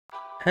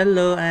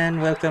Hello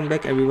and welcome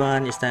back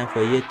everyone. It's time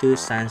for Year 2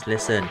 Science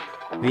lesson.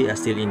 We are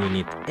still in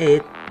Unit 8,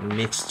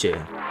 Mixture.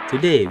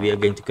 Today we are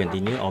going to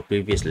continue our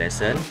previous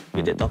lesson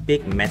with the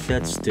topic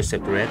Methods to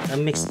separate a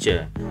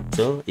mixture.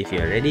 So if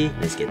you are ready,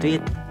 let's get to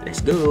it.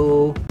 Let's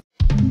go!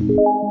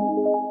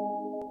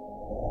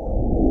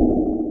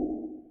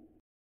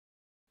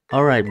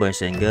 Alright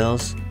boys and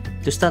girls,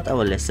 to start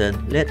our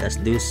lesson, let us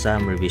do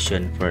some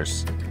revision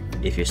first.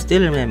 If you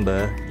still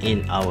remember,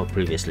 in our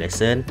previous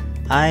lesson,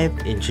 I've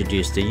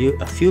introduced to you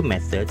a few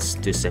methods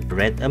to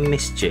separate a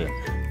mixture.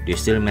 Do you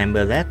still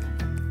remember that?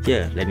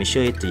 Here, let me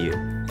show it to you.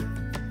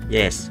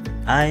 Yes,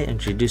 I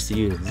introduced to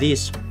you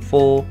these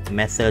 4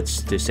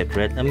 methods to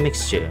separate a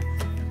mixture: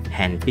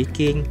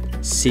 hand-picking,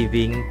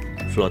 sieving,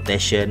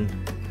 flotation,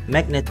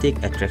 magnetic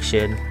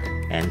attraction,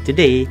 and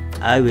today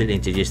I will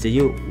introduce to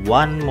you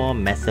one more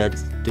method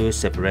to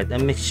separate a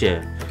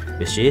mixture,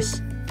 which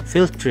is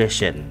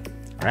filtration.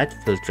 Right,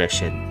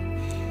 filtration.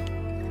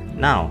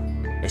 Now,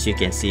 as you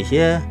can see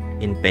here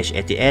in page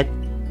 88,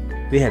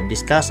 we have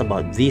discussed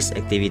about this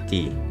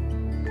activity,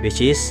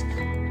 which is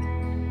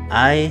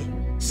I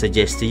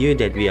suggest to you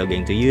that we are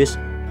going to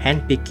use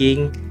hand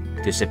picking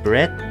to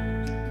separate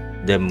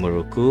the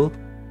muruku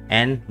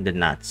and the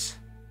nuts.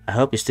 I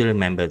hope you still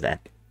remember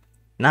that.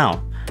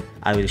 Now,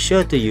 I will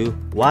show to you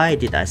why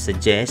did I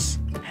suggest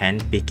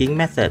hand picking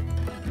method.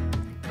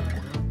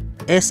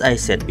 As I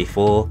said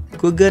before,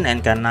 Kugan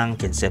and Kanang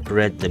can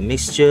separate the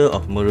mixture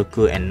of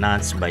muruku and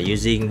nuts by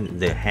using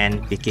the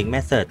hand-picking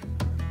method.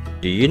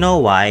 Do you know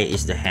why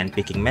is the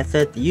hand-picking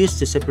method used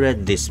to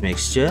separate this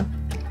mixture?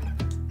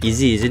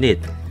 Easy, isn't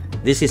it?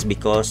 This is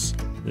because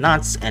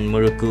nuts and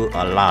muruku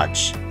are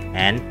large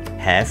and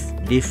have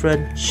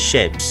different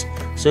shapes,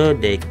 so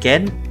they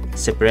can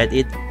separate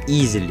it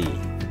easily.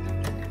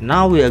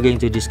 Now we are going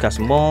to discuss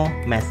more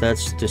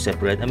methods to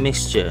separate a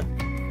mixture.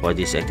 For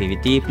this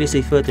activity, please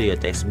refer to your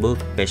textbook,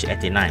 page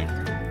 89.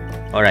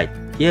 Alright,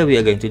 here we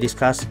are going to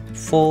discuss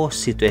 4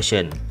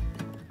 situations.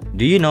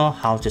 Do you know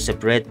how to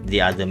separate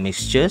the other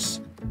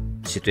mixtures?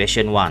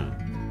 Situation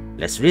 1.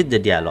 Let's read the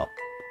dialogue.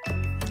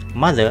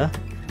 Mother,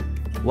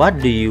 what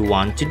do you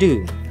want to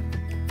do?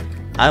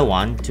 I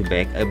want to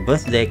bake a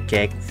birthday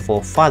cake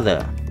for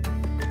father.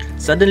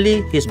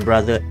 Suddenly, his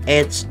brother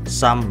adds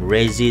some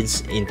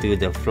raisins into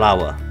the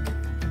flour.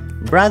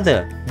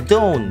 Brother,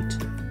 don't!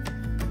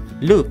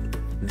 Look,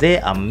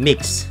 they are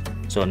mixed.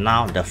 So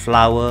now the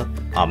flour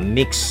are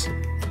mixed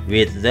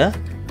with the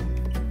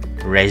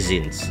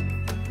raisins.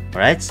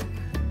 Alright,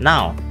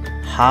 now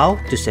how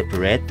to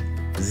separate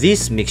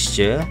this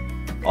mixture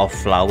of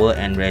flour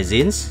and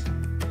raisins?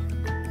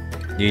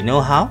 Do you know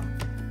how?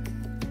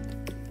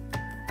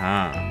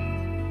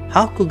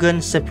 How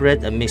Kugan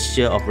separate a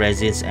mixture of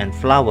raisins and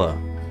flour?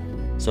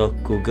 So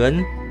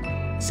Kugan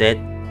said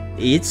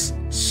it's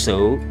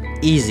so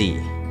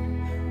easy.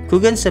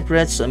 Kugan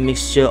separates a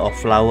mixture of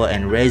flour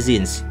and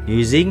raisins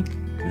using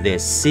the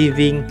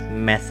sieving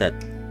method.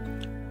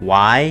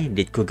 Why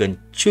did Kugan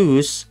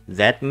choose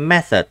that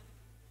method?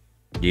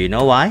 Do you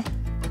know why?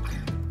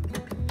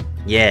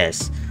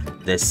 Yes,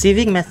 the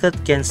sieving method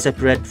can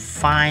separate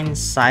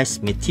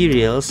fine-sized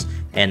materials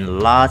and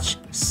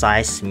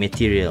large-sized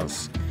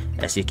materials.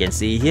 As you can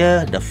see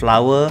here, the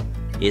flour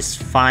is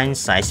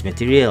fine-sized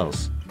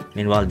materials,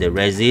 meanwhile the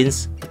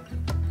raisins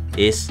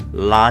is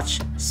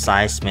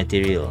large-sized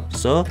material.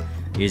 So,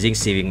 using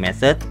sieving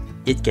method,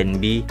 it can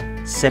be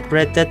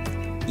separated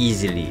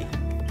easily.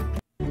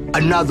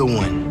 Another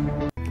one.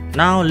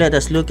 Now let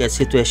us look at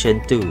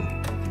situation 2.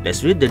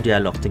 Let's read the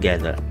dialogue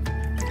together.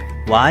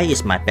 Why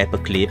is my paper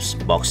clips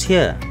box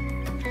here?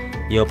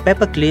 Your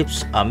paper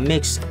clips are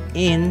mixed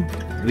in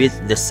with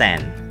the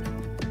sand.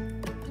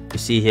 You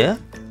see here?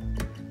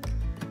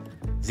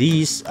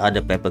 These are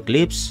the paper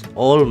clips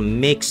all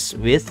mixed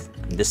with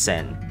the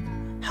sand.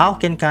 How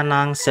can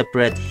Kanang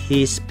separate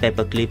his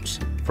paper clips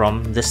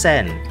from the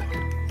sand?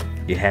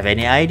 Do you have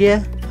any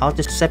idea how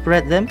to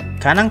separate them?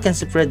 Kanang can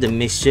separate the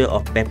mixture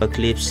of paper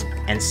clips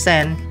and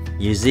sand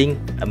using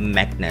a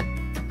magnet.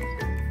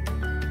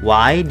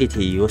 Why did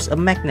he use a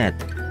magnet?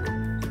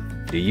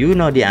 Do you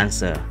know the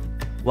answer?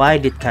 Why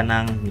did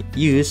Kanang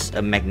use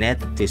a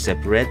magnet to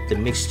separate the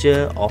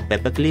mixture of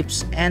paper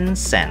clips and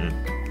sand?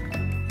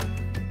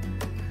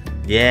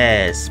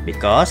 Yes,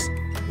 because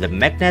the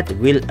magnet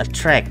will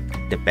attract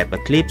the paper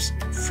clips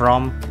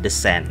from the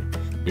sand.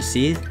 You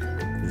see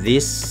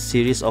this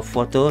series of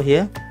photo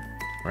here,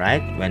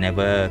 right?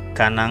 Whenever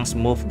Kanang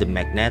move the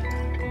magnet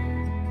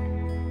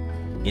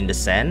in the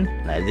sand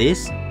like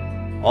this,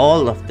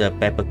 all of the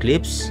paper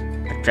clips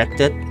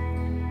attracted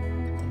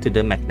to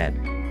the magnet,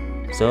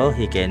 so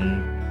he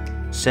can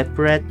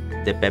separate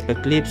the paper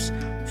clips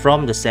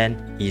from the sand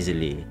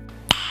easily.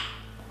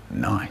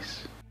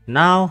 Nice.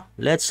 Now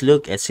let's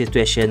look at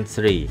situation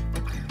 3.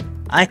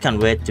 I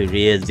can't wait to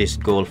rear this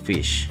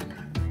goldfish.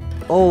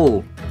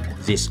 Oh,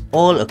 this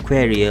old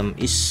aquarium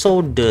is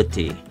so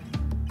dirty.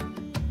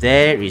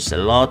 There is a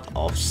lot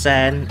of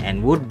sand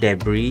and wood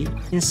debris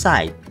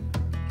inside.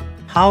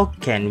 How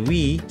can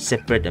we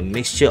separate a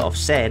mixture of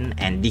sand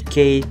and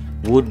decayed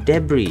wood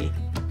debris?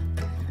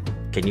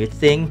 Can you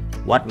think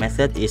what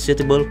method is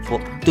suitable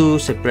to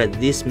separate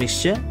this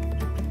mixture?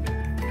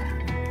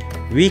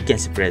 We can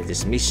separate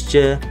this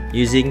mixture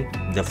using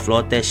the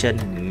flotation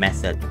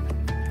method.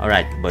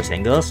 Alright, boys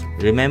and girls,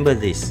 remember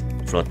this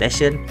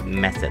flotation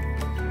method.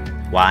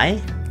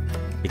 Why?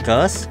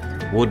 Because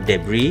wood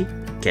debris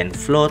can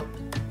float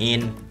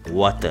in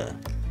water.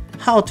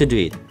 How to do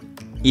it?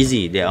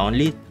 Easy, there are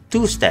only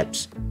two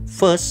steps.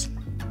 First,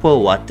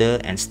 pour water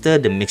and stir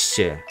the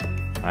mixture.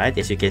 Alright,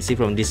 as you can see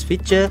from this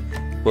picture,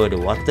 pour the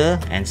water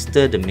and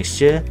stir the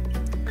mixture.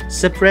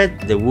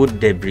 Separate the wood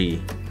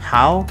debris.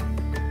 How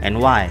and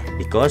why?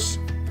 Because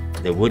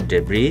the wood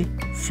debris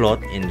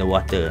float in the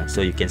water,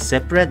 so you can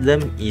separate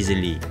them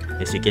easily,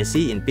 as you can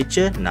see in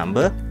picture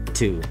number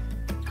 2.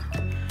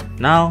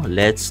 Now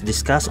let's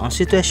discuss on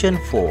situation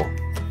 4.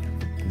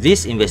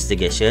 This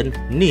investigation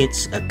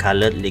needs a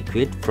colored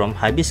liquid from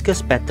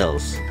hibiscus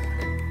petals.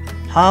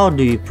 How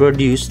do you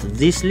produce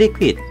this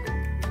liquid?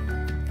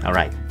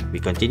 Alright, we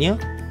continue.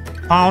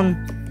 Pound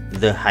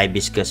the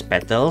hibiscus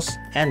petals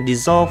and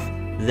dissolve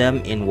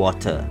them in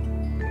water.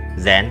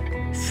 Then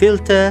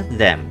filter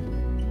them.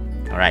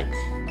 Alright,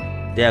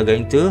 they are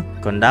going to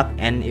conduct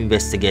an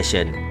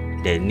investigation.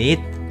 They need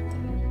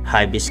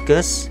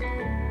hibiscus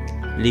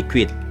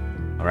liquid.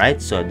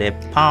 Alright, so they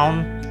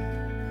pound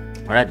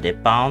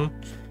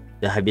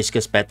the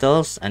hibiscus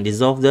petals and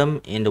dissolve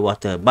them in the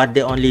water, but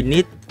they only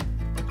need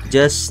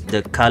just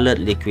the colored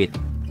liquid.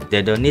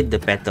 They don't need the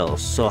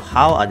petals. So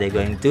how are they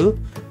going to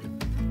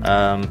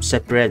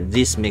separate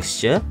this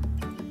mixture?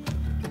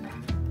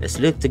 Let's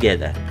look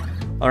together.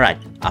 Alright,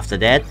 after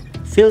that,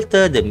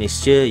 filter the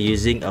mixture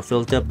using a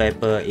filter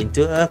paper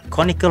into a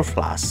conical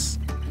flask.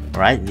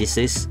 Alright, this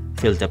is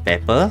filter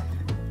paper.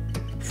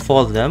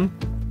 Fold them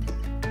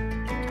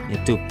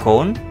into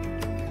cone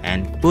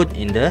and put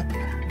in the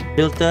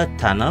filter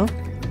funnel.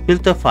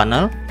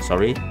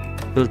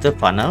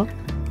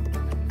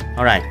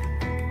 Alright,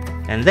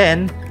 and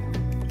then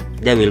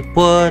they will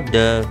pour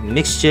the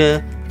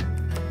mixture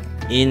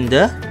in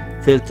the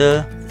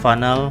filter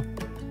funnel,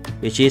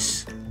 which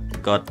is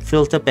got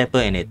filter paper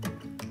in it.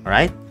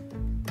 Alright,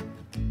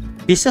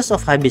 pieces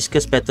of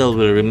hibiscus petal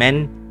will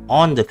remain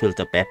on the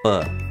filter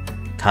paper.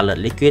 Colored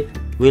liquid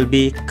will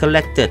be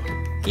collected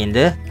in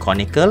the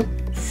conical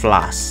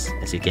flask.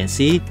 As you can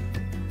see,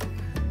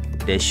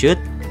 they should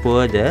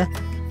pour the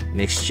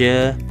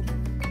mixture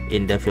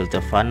in the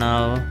filter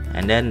funnel,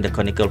 and then the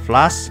conical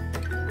flask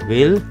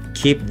will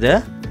keep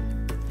the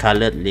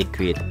colored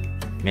liquid.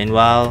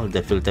 Meanwhile,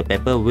 the filter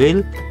paper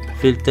will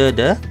filter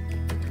the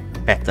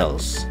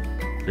petals,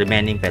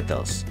 remaining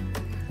petals.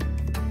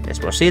 Let's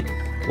proceed.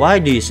 Why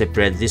do you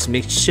separate this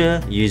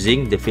mixture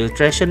using the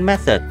filtration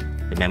method?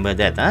 Remember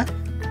that, huh?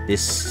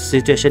 This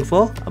situation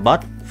 4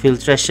 about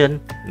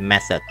filtration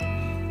method.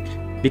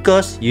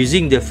 Because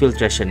using the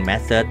filtration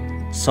method,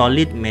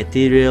 solid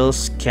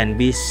materials can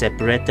be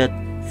separated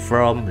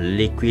from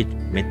liquid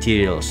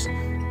materials.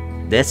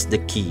 That's the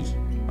key,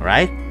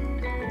 right?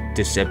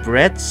 To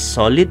separate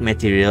solid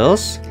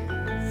materials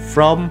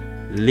from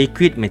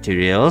liquid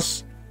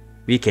materials,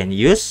 we can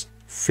use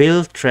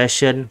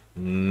filtration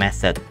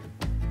method.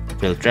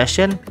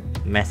 Filtration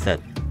method.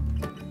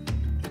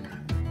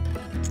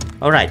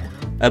 Alright,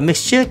 a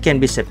mixture can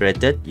be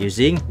separated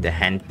using the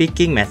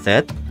hand-picking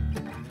method,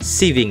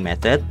 sieving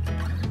method,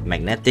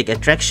 magnetic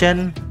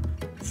attraction,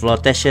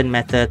 flotation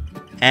method,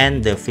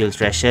 and the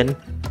filtration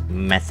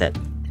method.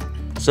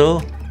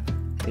 So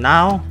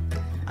now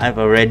I've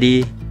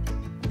already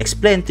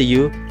explained to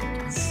you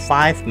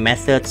 5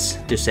 methods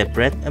to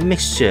separate a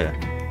mixture,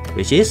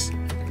 which is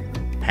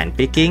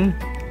hand-picking,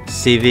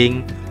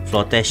 sieving,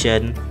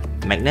 flotation,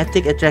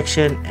 magnetic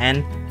attraction,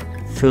 and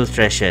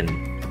filtration.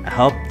 I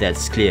hope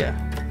that's clear.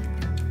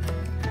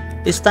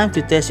 It's time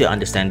to test your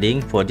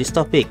understanding for this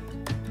topic.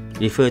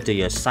 Refer to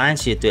your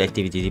Science Year 2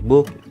 activity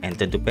book and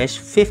turn to page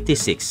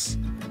 56.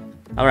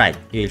 Alright,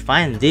 you will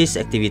find this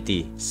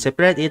activity.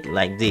 Separate it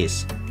like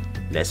this.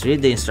 Let's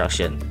read the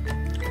instruction.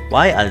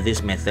 Why are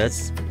these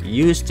methods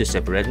used to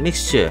separate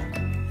mixture?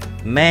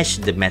 Match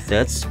the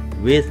methods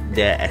with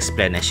their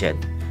explanation.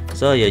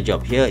 So your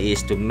job here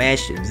is to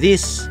match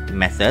these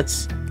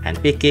methods,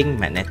 hand-picking,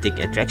 magnetic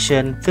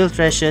attraction,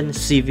 filtration,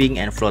 sieving,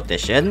 and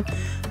flotation,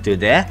 to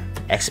their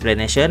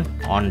explanation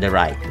on the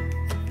right.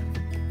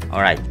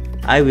 Alright,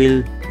 I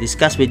will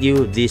discuss with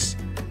you these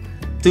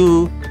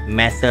 2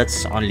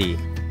 methods only.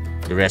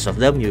 The rest of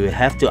them you will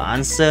have to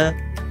answer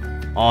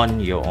on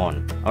your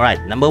own.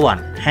 Alright, number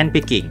 1,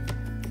 hand-picking.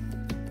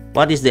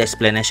 What is the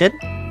explanation?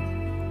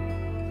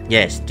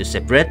 Yes, to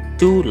separate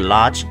 2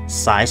 large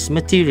size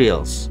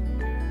materials.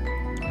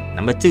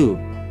 Number 2,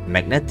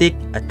 magnetic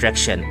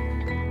attraction.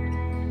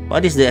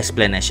 What is the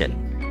explanation?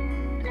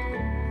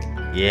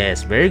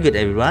 Yes, very good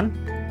everyone.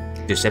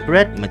 To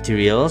separate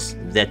materials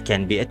that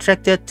can be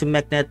attracted to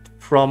magnet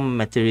from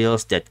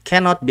materials that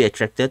cannot be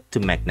attracted to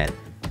magnet.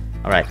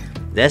 Alright,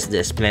 that's the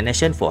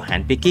explanation for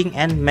hand-picking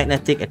and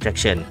magnetic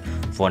attraction.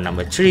 For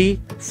number 3,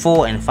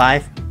 4, and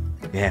 5,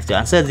 you have to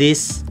answer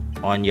this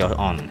on your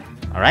own.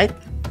 Alright,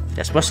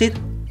 let's proceed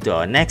to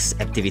our next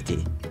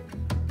activity.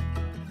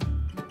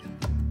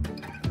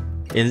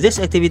 In this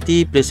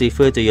activity, please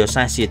refer to your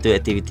Science Year 2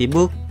 activity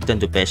book, turn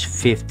to page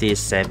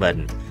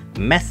 57.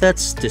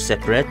 Methods to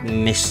separate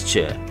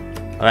mixture.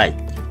 Alright,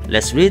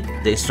 let's read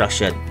the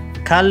instruction.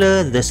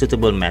 Color the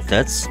suitable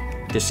methods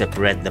to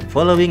separate the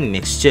following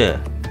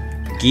mixture.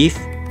 Give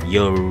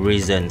your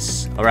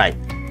reasons. Alright,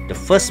 the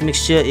first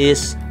mixture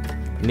is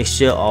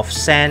mixture of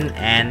sand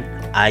and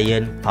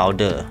iron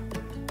powder.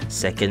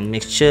 Second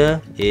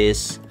mixture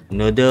is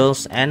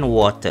noodles and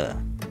water.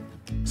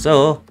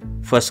 So,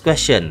 first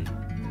question.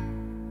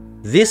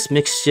 This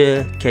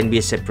mixture can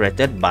be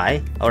separated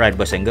by... Alright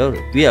boys and girls,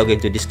 we are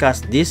going to discuss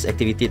this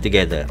activity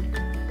together.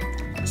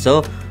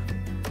 So,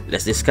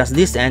 let's discuss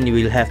this and you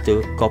will have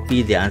to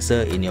copy the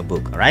answer in your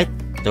book. Alright?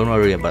 Don't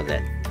worry about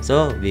that.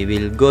 So, we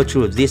will go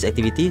through this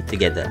activity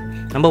together.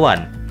 Number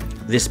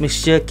 1. This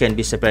mixture can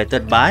be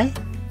separated by...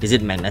 Is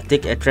it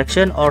magnetic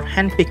attraction or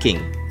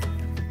handpicking?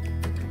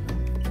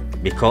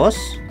 Because,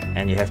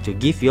 and you have to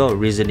give your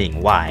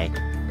reasoning why.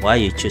 Why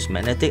you choose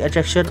magnetic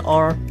attraction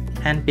or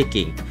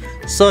handpicking.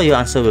 So your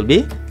answer will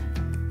be,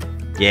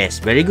 yes,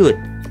 very good,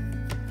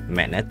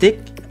 magnetic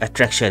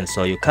attraction.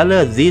 So you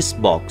color this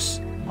box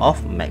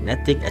of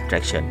magnetic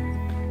attraction.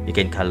 You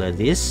can color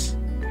this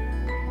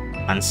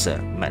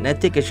answer,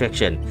 magnetic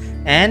attraction,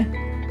 and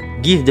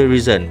give the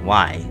reason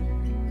why.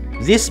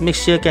 This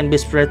mixture can be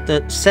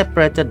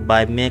separated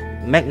by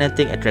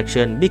magnetic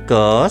attraction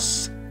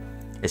because,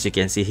 as you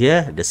can see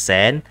here, the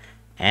sand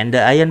and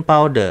the iron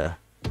powder.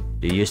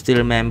 Do you still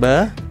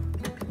remember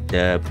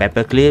the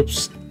paper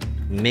clips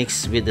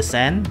mixed with the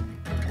sand?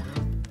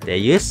 They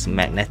use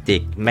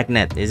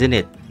magnet, isn't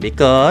it?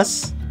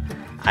 Because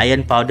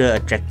iron powder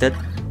attracted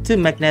to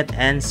magnet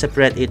and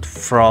separate it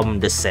from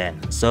the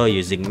sand. So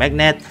using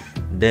magnet,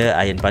 the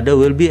iron powder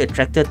will be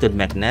attracted to the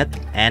magnet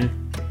and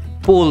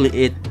pull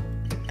it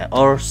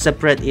or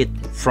separate it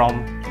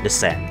from the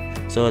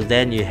sand. So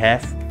then you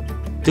have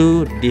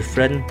two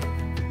different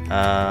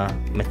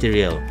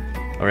material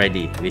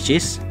already, which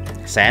is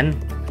sand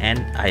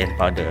and iron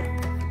powder.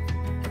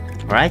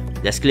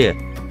 Alright, that's clear.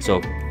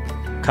 So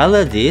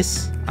color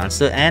this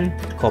answer and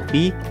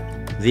copy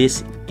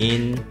this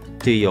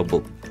into your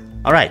book.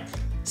 Alright,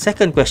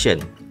 second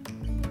question.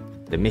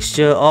 The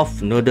mixture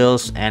of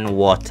noodles and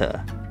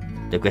water.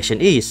 The question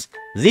is,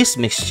 this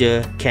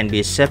mixture can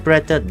be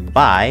separated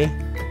by...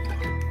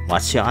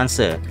 What's your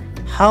answer?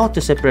 How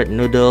to separate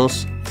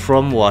noodles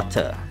from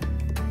water?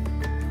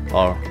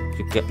 Or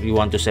you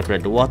want to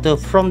separate the water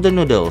from the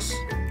noodles?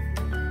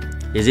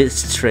 Is it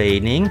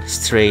straining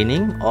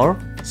or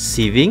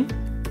sieving?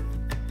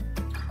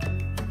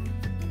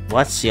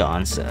 What's your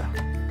answer?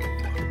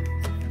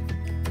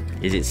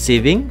 Is it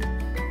sieving?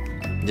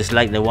 Just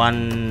like the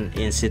one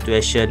in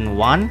situation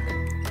 1,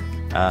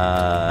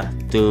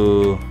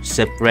 to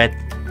separate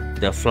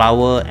the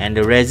flour and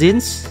the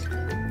resins?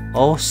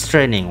 Or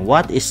straining?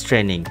 What is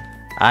straining?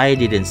 I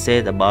didn't say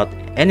about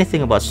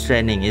anything about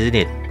straining, isn't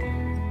it?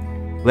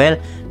 Well,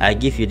 I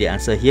give you the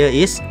answer here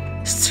is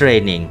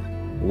straining.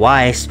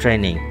 Why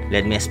straining?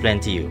 Let me explain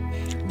to you.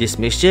 This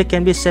mixture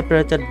can be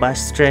separated by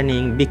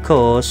straining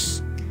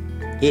because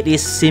it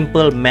is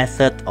simple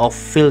method of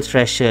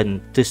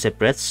filtration to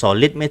separate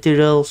solid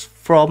materials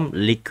from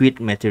liquid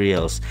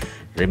materials.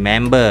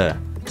 Remember,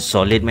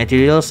 solid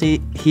materials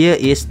here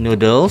is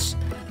noodles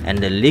and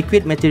the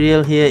liquid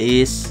material here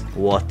is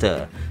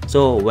water.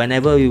 So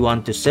whenever we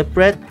want to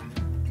separate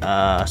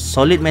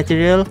solid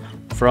material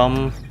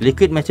from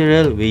liquid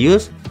material, we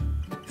use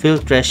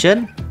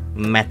filtration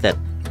method.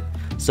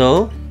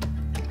 So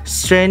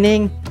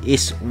straining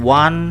is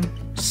one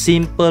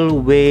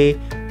simple way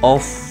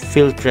of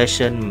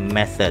filtration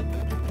method.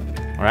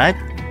 Alright,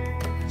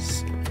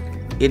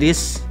 it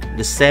is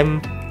the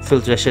same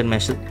filtration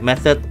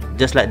method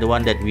just like the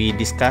one that we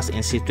discussed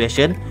in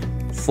situation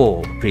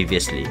 4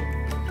 previously.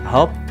 I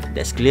hope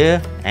that's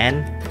clear,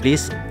 and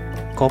please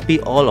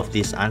copy all of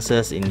these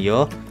answers in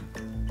your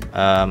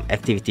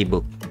activity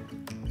book.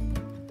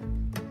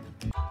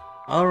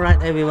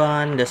 Alright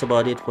everyone, that's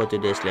about it for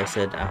today's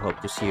lesson. I hope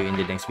to see you in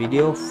the next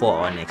video for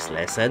our next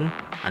lesson.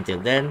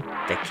 Until then,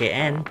 take care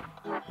and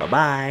bye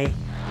bye.